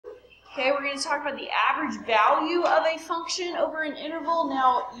Okay, we're going to talk about the average value of a function over an interval.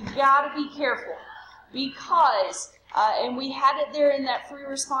 Now, you got to be careful because, and we had it there in that free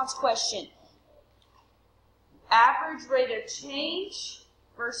response question, average rate of change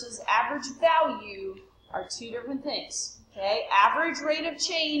versus average value are two different things. Okay, average rate of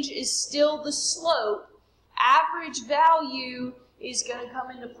change is still the slope. Average value is going to come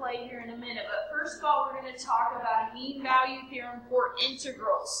into play here in a minute. But first of all, we're going to talk about a mean value theorem for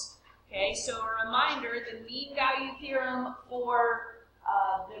integrals. Okay, so a reminder, the mean value theorem for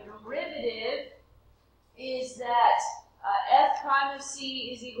the derivative is that f prime of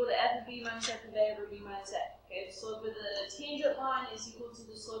c is equal to f of b minus f of a over b minus a. Okay, the slope of the tangent line is equal to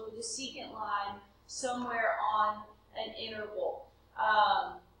the slope of the secant line somewhere on an interval.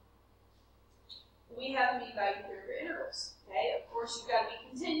 We have a mean value theorem for integrals. Okay, of course you've got to be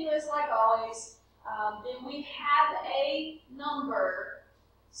continuous like always. Then we have a number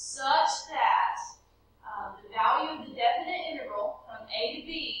such that the value of the definite integral from a to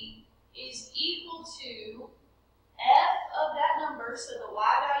b is equal to f of that number, so the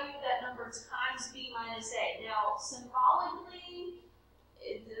y value of that number times b minus a. Now, symbolically,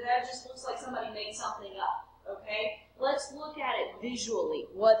 that just looks like somebody made something up, okay? Let's look at it visually,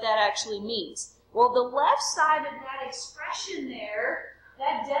 what that actually means. Well, the left side of that expression there,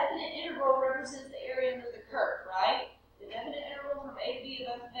 that definite integral represents the area under the curve, right? The definite integral from a to b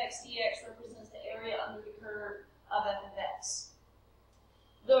of f of x dx represents the area under the curve of f of x.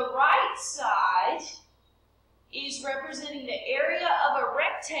 The right side is representing the area of a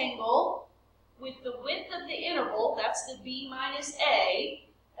rectangle with the width of the interval, that's the b minus a,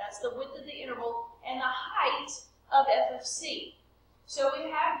 that's the width of the interval, and the height of f of c. So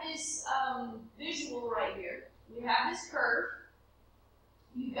we have this visual right here. We have this curve.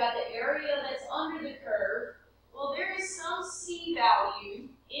 You've got the area that's under the curve. Well, there is some c value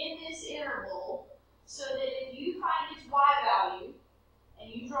in this interval so that if you find its y value and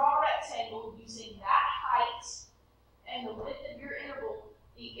you draw a rectangle using that height and the width of your interval,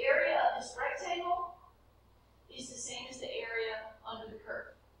 the area of this rectangle is the same as the area under the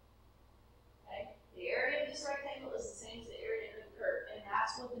curve. Okay? The area of this rectangle is the same as the area under the curve, and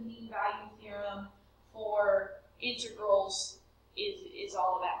that's what the mean value theorem for integrals is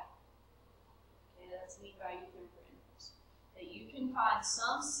all about. Okay, that's the mean value theorem for integrals. That you can find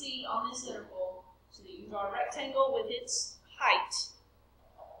some c on this interval so that you draw a rectangle with its height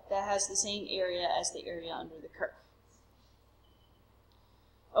that has the same area as the area under the curve.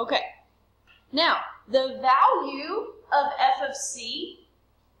 Okay, now the value of f of c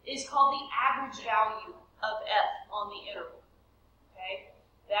is called the average value of f on the interval. Okay,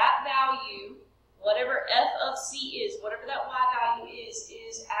 that value, whatever f of c is, whatever that y value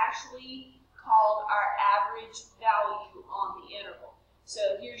is actually called our average value on the interval. So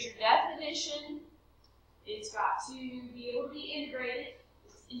here's your definition. It's got to be able to be integrated.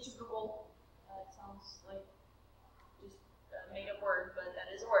 It's integrable. It sounds like just a made-up word, but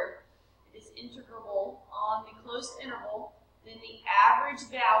that is a word. It is integrable on the closed interval. Then the average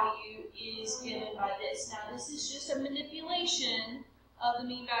value is given by this. Now, this is just a manipulation of the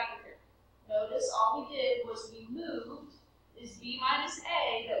mean value here. Notice all we did was we moved this b minus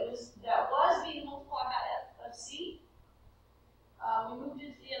a that was being multiplied by f of c. We moved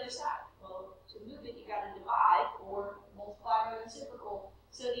it to the other side. Well, to move it, you got to divide or multiply by the reciprocal.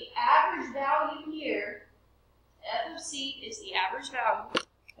 So the average value here, f of c, is the average value.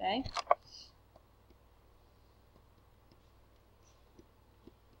 Okay.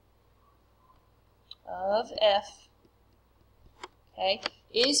 Of f, okay,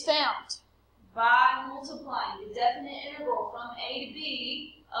 is found by multiplying the definite integral from a to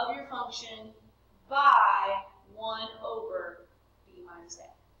b of your function by 1 over b minus a.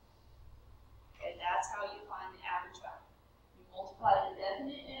 Okay, that's how you find the average value. You multiply the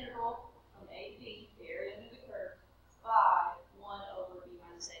definite integral from a to b, the area under the curve, by 1 over b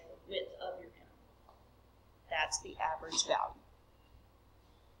minus a, the width of your interval. That's the average value.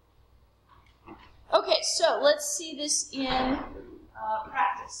 Okay, so let's see this in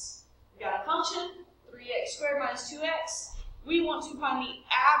practice. We've got a function, 3x squared minus 2x. We want to find the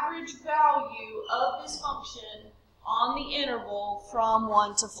average value of this function on the interval from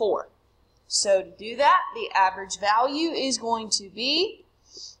 1 to 4. So to do that, the average value is going to be,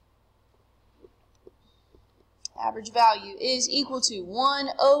 average value is equal to 1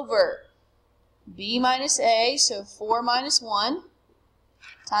 over b minus a, so 4 minus 1,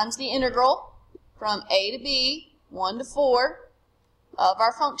 times the integral from a to b, 1 to 4, of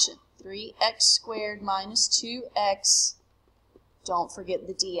our function, 3x squared minus 2x. Don't forget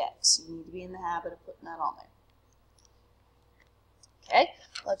the dx. You need to be in the habit of putting that on there. Okay,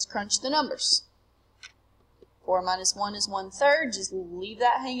 let's crunch the numbers. 4 minus 1 is 1/3. Just leave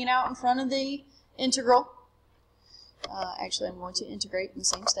that hanging out in front of the integral. Actually, I'm going to integrate in the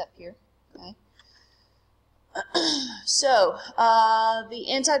same step here. Okay. So, the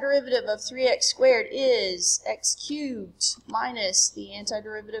antiderivative of 3x squared is x cubed minus the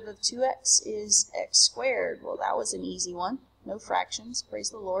antiderivative of 2x is x squared. Well, that was an easy one. No fractions.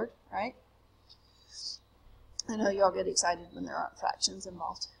 Praise the Lord, right? I know y'all get excited when there aren't fractions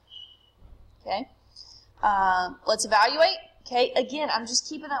involved. Okay. Let's evaluate. Okay, again, I'm just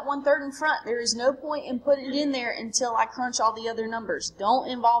keeping that 1/3 in front. There is no point in putting it in there until I crunch all the other numbers. Don't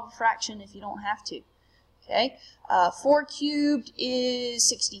involve a fraction if you don't have to. Okay, 4 cubed is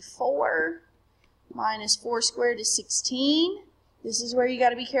 64, minus 4 squared is 16. This is where you got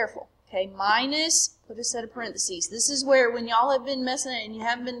to be careful. Okay, minus, put a set of parentheses. This is where, when y'all have been messing and you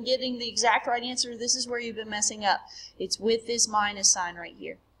haven't been getting the exact right answer, this is where you've been messing up. It's with this minus sign right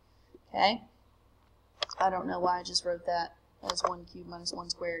here. Okay, I don't know why I just wrote that as 1 cubed minus 1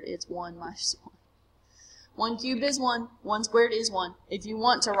 squared. It's 1 minus 1. 1 cubed is 1, 1 squared is 1. If you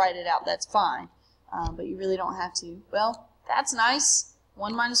want to write it out, that's fine. But you really don't have to. Well, that's nice.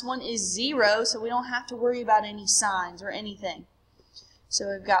 1 minus 1 is 0, so we don't have to worry about any signs or anything. So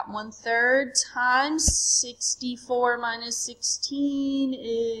we've got 1/3 times 64 minus 16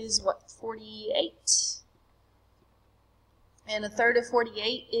 is what, 48? And 1/3 of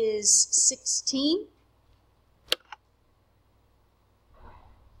 48 is 16.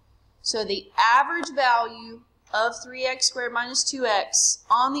 So the average value of 3x squared minus 2x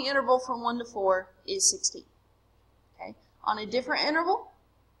on the interval from 1 to 4 is 16. Okay? On a different interval,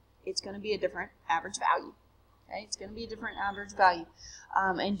 it's going to be a different average value. Okay? It's going to be a different average value.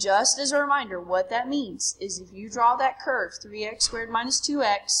 And just as a reminder, what that means is if you draw that curve, 3x squared minus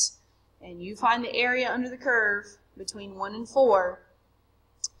 2x, and you find the area under the curve between 1 and 4,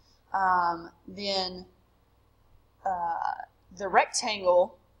 then the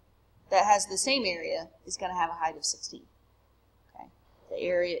rectangle that has the same area is going to have a height of 16. Okay, the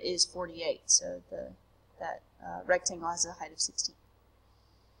area is 48, so that rectangle has a height of 16.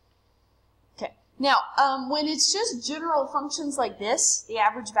 Okay, now when it's just general functions like this, the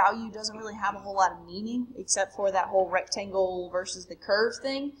average value doesn't really have a whole lot of meaning except for that whole rectangle versus the curve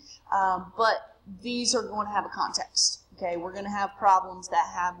thing. But these are going to have a context. Okay, we're going to have problems that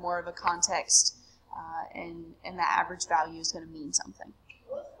have more of a context, and the average value is going to mean something.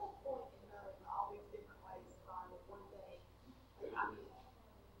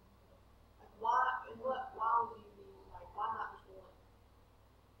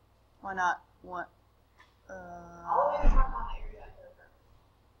 Why not? What?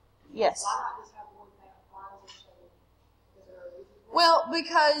 Yes. Why not just have one thing? Why does it show? Well,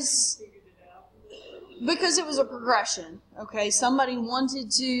 because it was a progression. Okay, somebody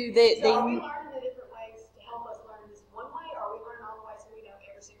wanted to. They. Are we learning the different ways to help us learn this one way, or are we learning all the ways so we know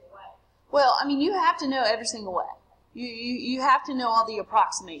every single way? Well, I mean, you have to know every single way. You have to know all the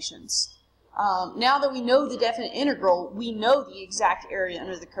approximations. Now that we know the definite integral, we know the exact area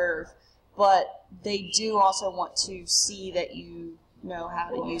under the curve, but they do also want to see that you know how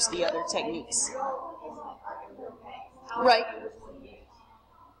to use the other techniques. Right.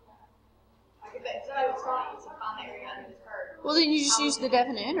 Well, then you just use the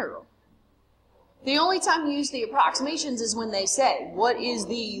definite integral. The only time you use the approximations is when they say, what is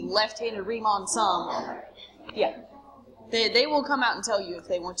the left-handed Riemann sum? Yeah. They will come out and tell you if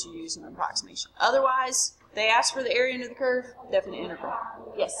they want you to use an approximation. Otherwise, they ask for the area under the curve, definite integral.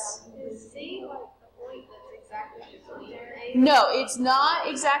 Yes? Is C like the point that's exactly between A? No, it's not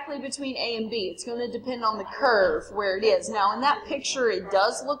exactly between A and B. It's going to depend on the curve where it is. Now, in that picture, it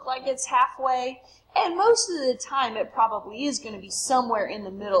does look like it's halfway, and most of the time it probably is going to be somewhere in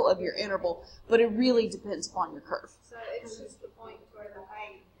the middle of your interval, but it really depends upon your curve. So it's just the point where the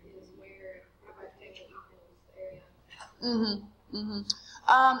height is where the rectangle equals the area.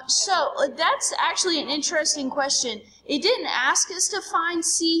 So that's actually an interesting question. It didn't ask us to find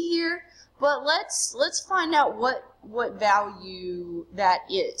C here, but let's find out what value that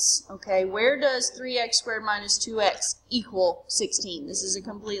is. Okay, where does 3x squared minus 2x equal 16? This is a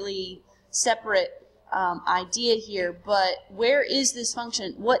completely separate idea here, but where is this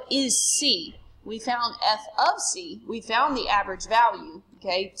function? What is C? We found f of C. We found the average value.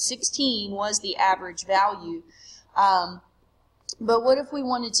 Okay, 16 was the average value. But what if we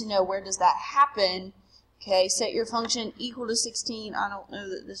wanted to know where does that happen? Okay, set your function equal to 16. I don't know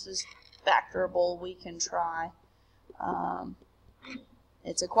that this is factorable. We can try.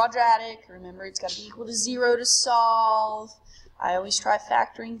 It's a quadratic. Remember, it's got to be equal to 0 to solve. I always try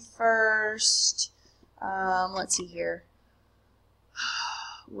factoring first. Let's see here.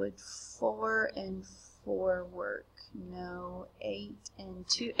 Would 4 and 4 work? No. 8 and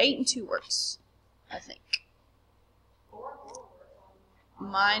 2. 8 and 2 works, I think.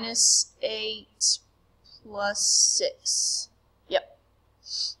 Minus 8 plus 6. Yep.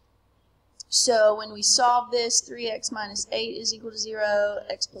 So when we solve this, 3x minus 8 is equal to 0.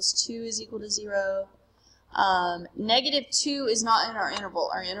 X plus 2 is equal to 0. Negative 2 is not in our interval.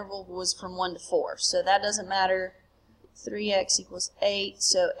 Our interval was from 1 to 4, so that doesn't matter. 3x equals 8,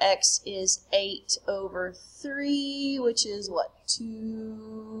 so x is 8 over 3, which is what,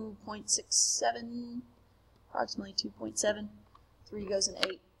 2.67? Approximately 2.7. 3 goes in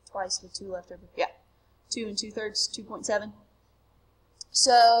 8 twice with 2 left over. Yeah, 2 and 2/3, 2.7.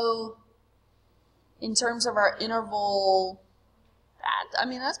 So, in terms of our interval,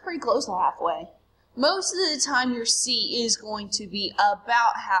 that's pretty close to halfway. Most of the time your C is going to be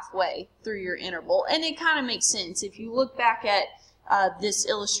about halfway through your interval, and it kind of makes sense. If you look back at this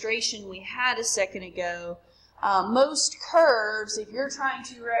illustration we had a second ago, most curves, if you're trying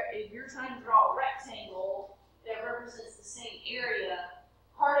to draw a rectangle that represents the same area,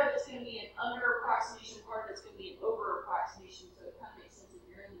 part of it's going to be an under approximation, part of it's going to be an over approximation, so it kind of makes sense. If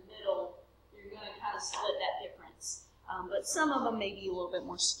you're in the middle, you're going to kind of split that difference. But some of them may be a little bit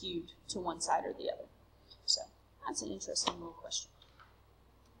more skewed to one side or the other. So that's an interesting little question.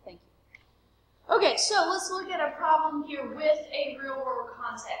 Thank you. Okay, so let's look at a problem here with a real-world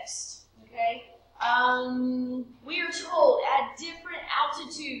context. Okay, we are told at different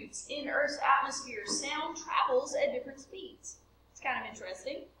altitudes in Earth's atmosphere, sound travels at different speeds. It's kind of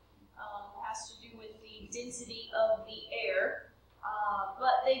interesting. It has to do with the density of the air.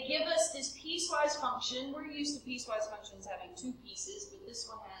 But they give us this piecewise function. We're used to piecewise functions having 2 pieces, but this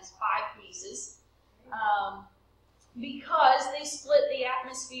one has 5 pieces. Because they split the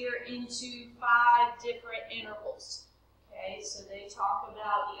atmosphere into 5 different intervals. Okay, so they talk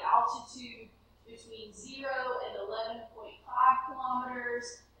about the altitude between 0 and 11.5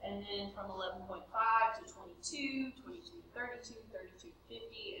 kilometers, and then from 11.5 to 22, 22 to 32, 32 to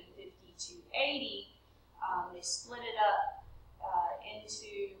 50, and 50 to 80. They split it up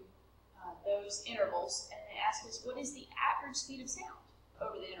into those intervals, and they ask us what is the average speed of sound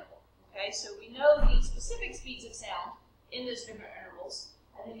over the interval. Okay, so we know the specific speeds of sound in those different intervals.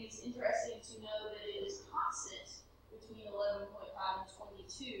 I think it's interesting to know that it is constant between 11.5 and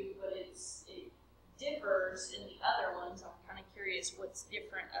 22, but it differs in the other ones. I'm kind of curious what's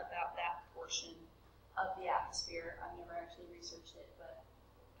different about that portion of the atmosphere. I've never actually researched it, but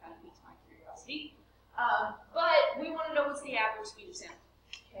it kind of piques my curiosity. But we want to know what's the average speed of sound,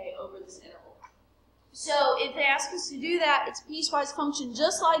 okay, over this interval. So if they ask us to do that, it's a piecewise function,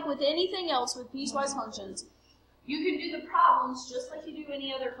 just like with anything else with piecewise functions. You can do the problems just like you do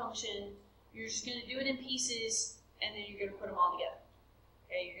any other function. You're just going to do it in pieces, and then you're going to put them all together.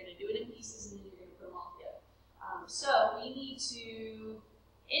 Okay, you're going to do it in pieces, and then you're going to put them all together. So we need to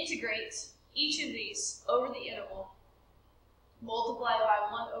integrate each of these over the interval, multiply by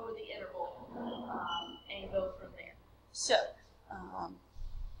 1 over the interval, and go from there. So,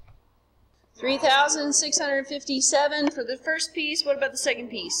 3,657 for the first piece. What about the second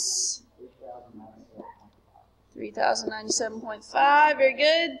piece? 3,097.5. Very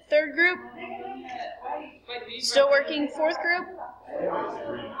good. Third group? Still working. Fourth group?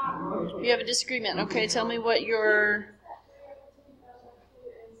 You have a disagreement. Okay, tell me what your...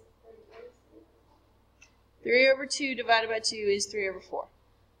 3 over 2 divided by 2 is 3 over 4.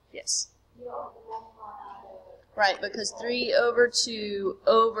 Yes. Right, because 3 over 2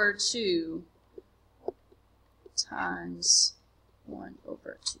 times 1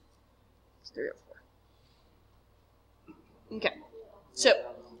 over 2 is 3 over 4. Okay. So,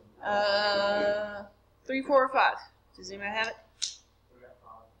 3, 4, or 5. Does anybody have it?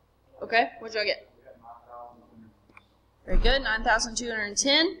 Okay, what'd y'all get? Very good,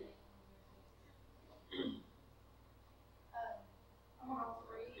 9,210.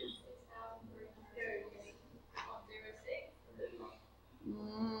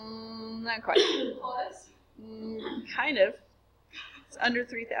 Not quite. Kind of. It's under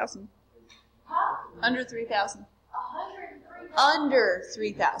 3,000. Under 3,000. Under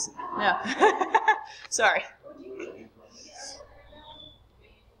 3,000. No. Sorry.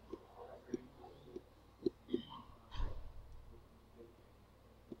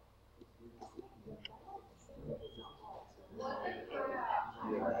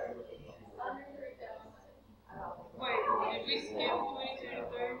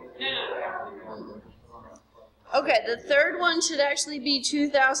 Okay, the third one should actually be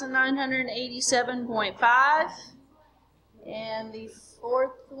 2,987.5. And the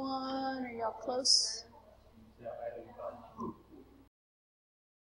fourth one, are y'all close?